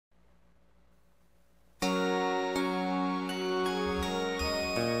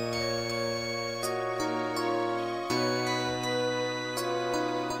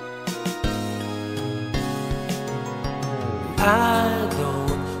I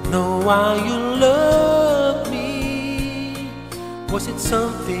don't know why you love me. Was it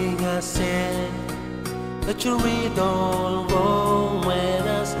something I said that you read all wrong when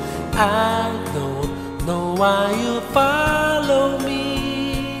I don't know why you follow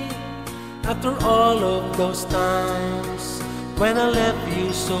me after all of those times when I left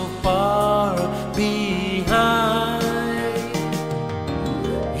you so far behind.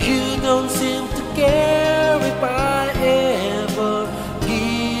 You don't seem to care if I ever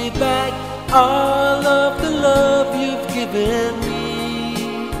give back all of the love you've given me.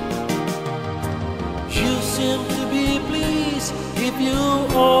 You seem to be pleased if you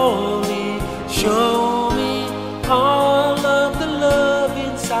only show me all of the love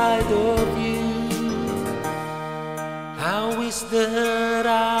inside of you. I wish that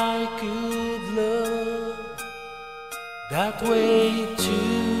I could love that way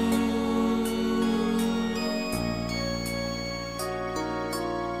too.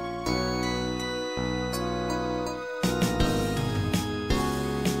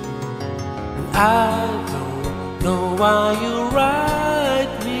 I don't know why you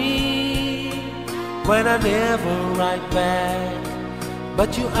write me when I never write back,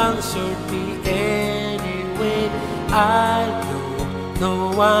 but you answered me anyway. I don't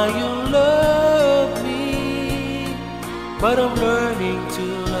know why you love me, but I'm learning to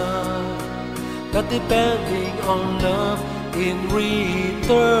love, not depending on love in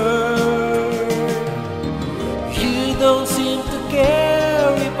return. You don't seem to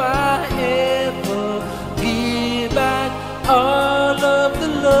care if I ever give back all of the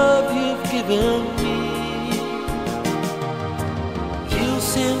love you've given me. You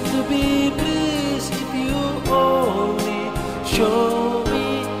seem to be pleased if you only show me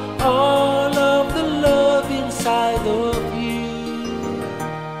all of the love inside of you.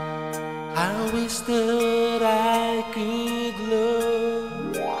 I wish that I could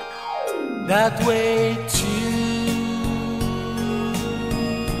love that way too.